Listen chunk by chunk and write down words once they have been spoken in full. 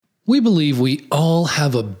We believe we all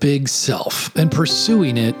have a big self, and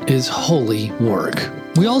pursuing it is holy work.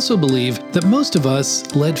 We also believe that most of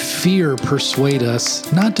us let fear persuade us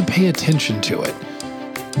not to pay attention to it,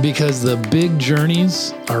 because the big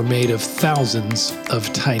journeys are made of thousands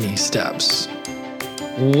of tiny steps.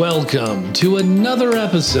 Welcome to another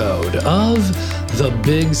episode of The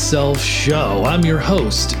Big Self Show. I'm your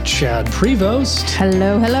host, Chad Prevost.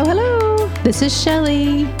 Hello, hello, hello. This is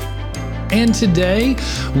Shelly. And today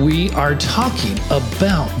we are talking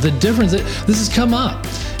about the difference. This has come up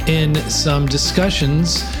in some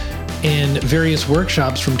discussions in various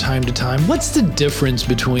workshops from time to time. What's the difference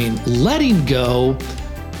between letting go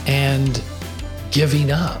and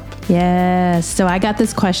giving up? Yes. So I got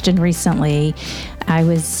this question recently. I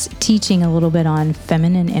was teaching a little bit on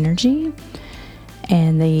feminine energy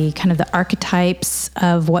and the kind of the archetypes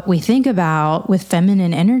of what we think about with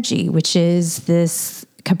feminine energy, which is this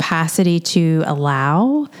capacity to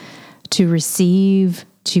allow, to receive,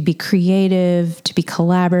 to be creative, to be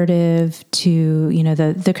collaborative, to,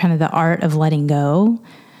 the kind of the art of letting go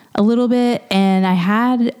a little bit. And I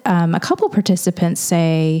had a couple participants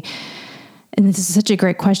say, and this is such a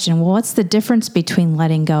great question, well, what's the difference between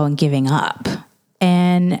letting go and giving up?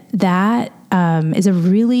 And that is a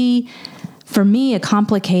really, for me, a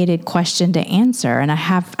complicated question to answer. And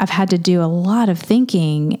I've had to do a lot of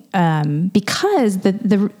thinking because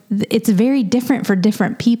it's very different for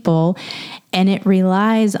different people, and it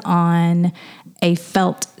relies on a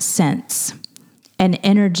felt sense, an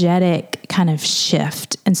energetic kind of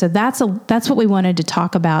shift. And so that's what we wanted to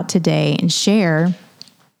talk about today and share.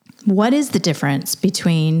 What is the difference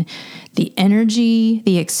between the energy,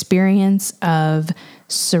 the experience of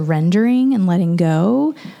surrendering and letting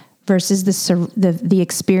go versus the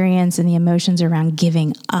experience and the emotions around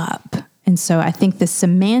giving up? And so I think the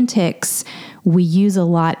semantics we use a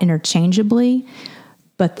lot interchangeably,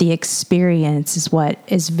 but the experience is what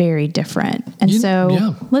is very different. And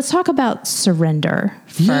let's talk about surrender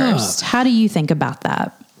first. Yeah. How do you think about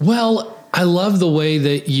that? Well, I love the way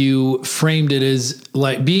that you framed it as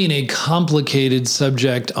like being a complicated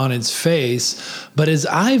subject on its face. But as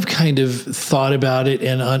I've kind of thought about it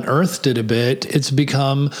and unearthed it a bit, it's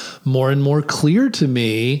become more and more clear to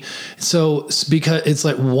me. So because it's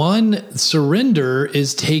like one, surrender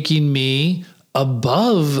is taking me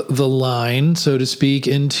above the line, so to speak,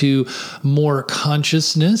 into more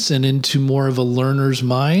consciousness and into more of a learner's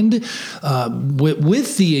mind,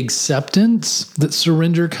 with the acceptance that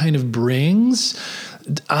surrender kind of brings.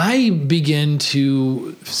 I begin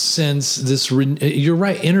to sense this, you're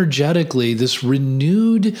right, energetically, this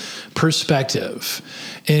renewed perspective.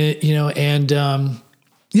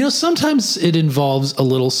 Sometimes it involves a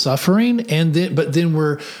little suffering, but then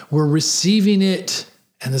we're receiving it.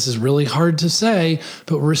 And this is really hard to say,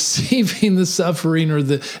 but receiving the suffering or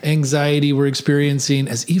the anxiety we're experiencing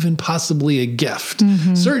as even possibly a gift.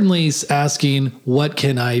 Mm-hmm. Certainly asking, what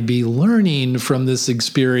can I be learning from this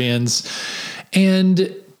experience? And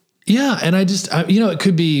it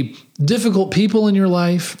could be difficult people in your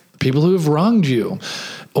life, people who have wronged you.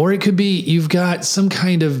 Or it could be you've got some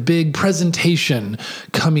kind of big presentation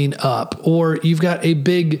coming up, or you've got a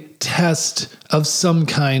big test of some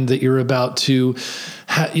kind that you're about to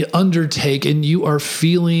undertake, and you're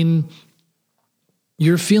feeling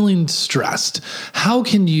stressed. How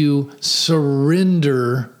can you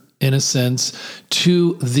surrender, in a sense,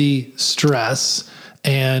 to the stress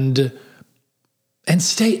and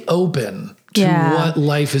stay open to what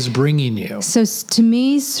life is bringing you? So to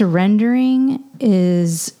me, surrendering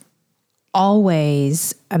is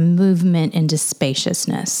always a movement into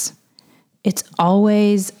spaciousness. It's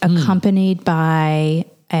always accompanied by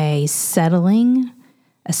a settling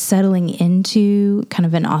into kind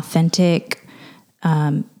of an authentic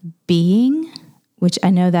being, which I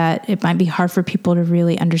know that it might be hard for people to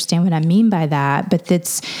really understand what I mean by that, but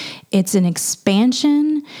it's an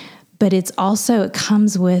expansion. But it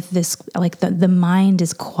comes with this, like the mind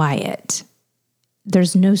is quiet.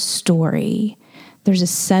 There's no story. There's a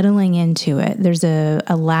settling into it. There's a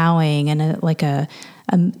allowing and a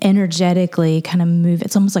energetically kind of move.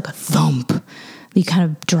 It's almost like a thump. You kind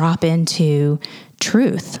of drop into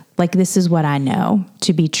truth. Like, this is what I know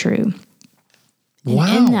to be true. Wow.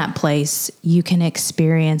 And in that place, you can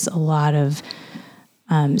experience a lot of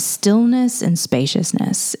stillness and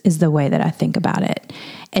spaciousness is the way that I think about it.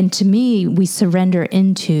 And to me, we surrender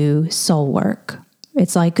into soul work.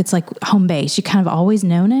 It's like home base. You kind of always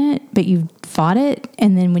known it, but you've fought it.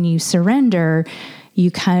 And then when you surrender,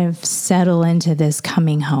 you kind of settle into this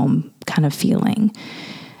coming home kind of feeling.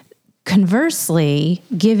 Conversely,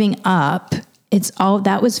 giving up,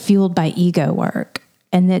 that was fueled by ego work.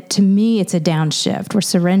 And that to me, it's a downshift where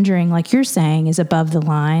surrendering, like you're saying, is above the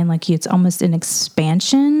line. Like it's almost an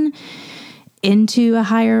expansion into a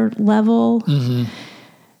higher level. Mm-hmm.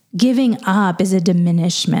 Giving up is a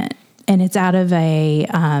diminishment, and it's out of a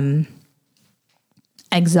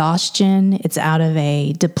exhaustion. It's out of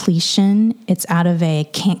a depletion. It's out of a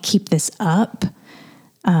can't keep this up.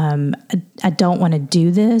 I don't want to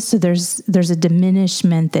do this. So there's a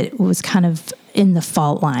diminishment that was kind of in the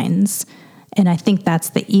fault lines. And I think that's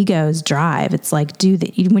the ego's drive. It's like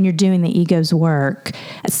when you're doing the ego's work,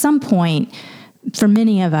 at some point, for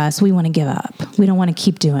many of us, we want to give up. We don't want to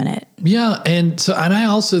keep doing it. Yeah. And I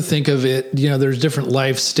also think of it, there's different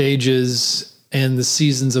life stages and the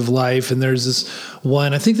seasons of life. And there's this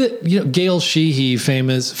one, I think that, Gail Sheehy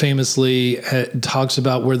famously talks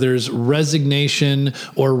about where there's resignation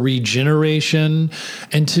or regeneration.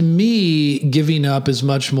 And to me, giving up is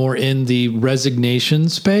much more in the resignation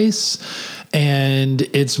space. And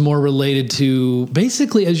it's more related to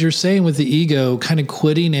basically, as you're saying, with the ego, kind of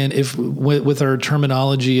quitting. And if with our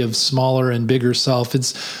terminology of smaller and bigger self,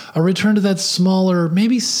 it's a return to that smaller,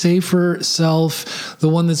 maybe safer self, the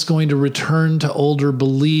one that's going to return to older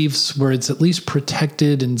beliefs where it's at least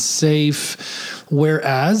protected and safe.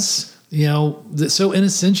 Whereas, so in a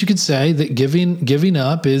sense, you could say that giving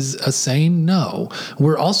up is a saying no.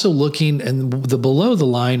 We're also looking, and the below the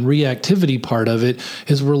line reactivity part of it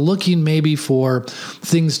is we're looking maybe for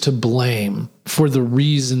things to blame for the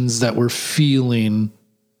reasons that we're feeling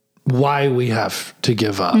why we have to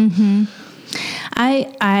give up. Mm-hmm.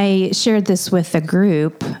 I shared this with a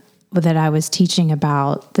group that I was teaching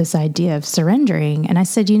about this idea of surrendering. And I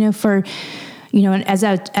said,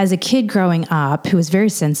 as a kid growing up who was very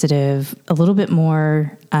sensitive, a little bit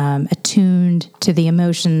more attuned to the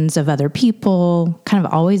emotions of other people, kind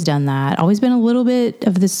of always done that, always been a little bit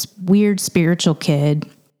of this weird spiritual kid.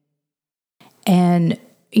 And,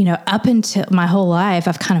 up until my whole life,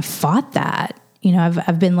 I've kind of fought that.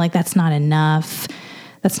 I've been like, that's not enough.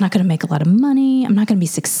 That's not going to make a lot of money. I'm not going to be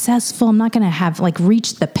successful. I'm not going to have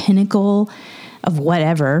reached the pinnacle of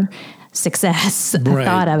whatever success I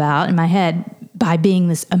thought about in my head by being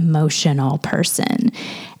this emotional person.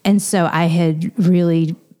 And so I had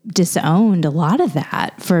really disowned a lot of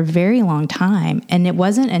that for a very long time. And it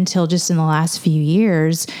wasn't until just in the last few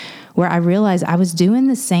years where I realized I was doing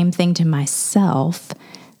the same thing to myself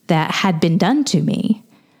that had been done to me,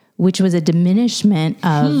 which was a diminishment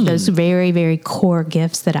of those very, very core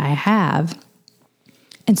gifts that I have.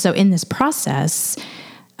 And so in this process,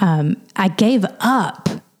 I gave up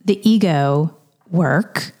the ego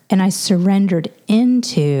work and I surrendered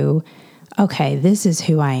into, okay, this is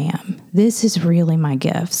who I am. This is really my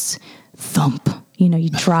gifts. Thump. You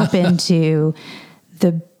drop into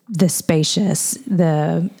the spacious,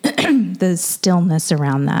 the stillness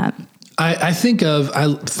around that. I think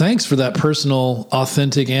thanks for that personal,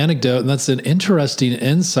 authentic anecdote. And that's an interesting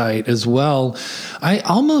insight as well. I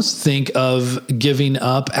almost think of giving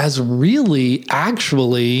up as really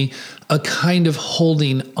actually a kind of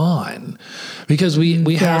holding on, because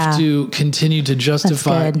we have to continue to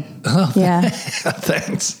justify. That's good. Yeah.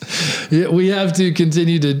 Thanks. We have to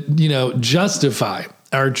continue to, justify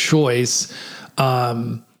our choice,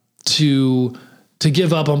 to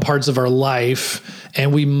give up on parts of our life.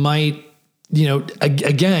 And we might,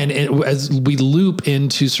 again, as we loop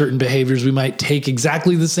into certain behaviors, we might take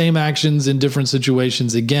exactly the same actions in different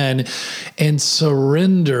situations again. And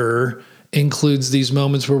surrender includes these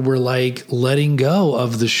moments where we're like letting go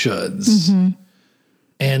of the shoulds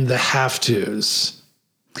and the have tos.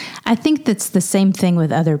 I think that's the same thing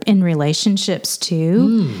with in relationships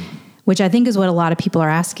too, which I think is what a lot of people are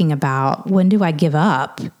asking about. When do I give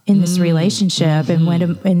up in this relationship? And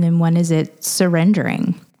when is it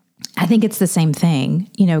surrendering? I think it's the same thing.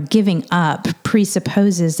 Giving up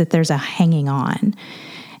presupposes that there's a hanging on.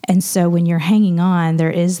 And so when you're hanging on, there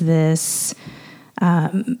is this,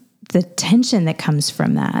 the tension that comes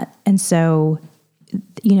from that. And so,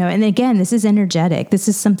 and again, this is energetic. This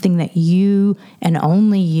is something that you and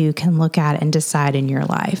only you can look at and decide in your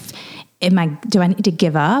life. Do I need to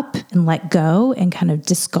give up and let go and kind of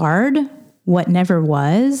discard what never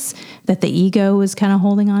was that the ego was kind of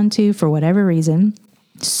holding on to for whatever reason,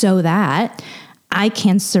 so that I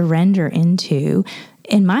can surrender into,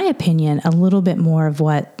 in my opinion, a little bit more of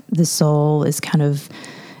what the soul is kind of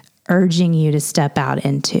urging you to step out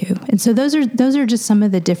into. And so those are just some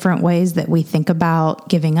of the different ways that we think about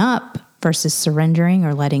giving up versus surrendering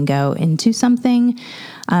or letting go into something.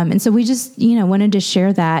 And so we just, wanted to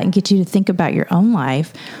share that and get you to think about your own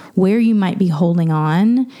life, where you might be holding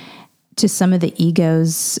on to some of the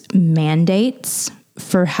ego's mandates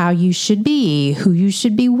for how you should be, who you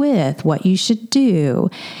should be with, what you should do.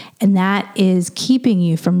 And that is keeping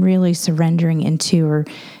you from really surrendering into or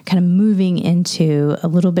kind of moving into a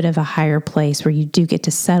little bit of a higher place where you do get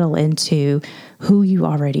to settle into who you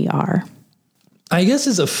already are. I guess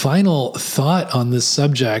as a final thought on this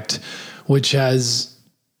subject, which has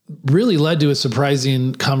really led to a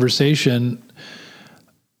surprising conversation,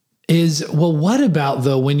 is, well, what about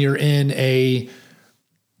though when you're in a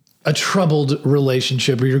troubled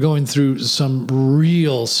relationship or you're going through some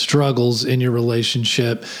real struggles in your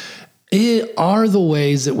relationship? Are the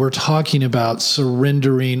ways that we're talking about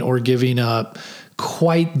surrendering or giving up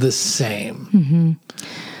quite the same? Mm-hmm.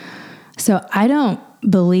 So I don't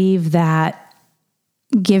believe that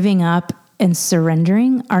giving up and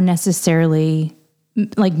surrendering are necessarily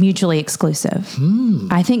like mutually exclusive.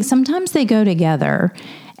 I think sometimes they go together.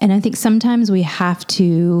 And I think sometimes we have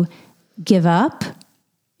to give up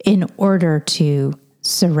in order to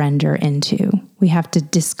surrender into. We have to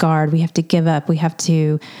discard, we have to give up, we have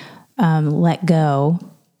to let go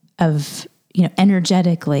of,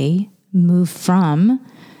 energetically move from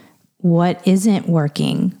what isn't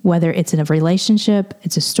working, whether it's in a relationship,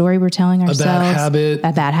 it's a story we're telling ourselves, a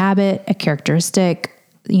bad habit, a characteristic,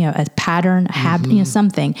 a pattern, a habit,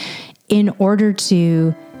 something, in order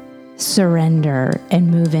to surrender and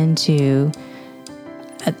move into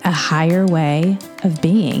a higher way of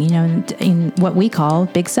being, in what we call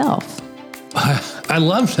big self. I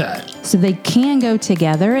love that. So they can go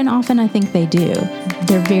together, and often I think they do.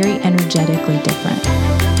 They're very energetically different.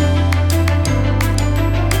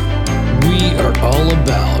 We are all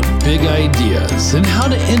about big ideas and how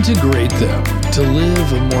to integrate them to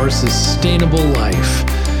live a more sustainable life,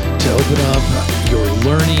 to open up your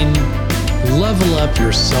learning, level up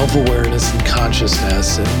your self-awareness and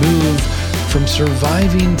consciousness, and move from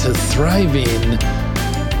surviving to thriving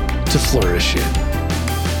to flourishing.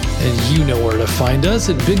 And you know where to find us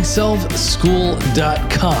at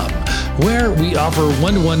BigSelfSchool.com, where we offer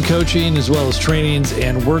one-to-one coaching as well as trainings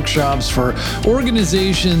and workshops for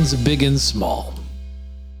organizations big and small.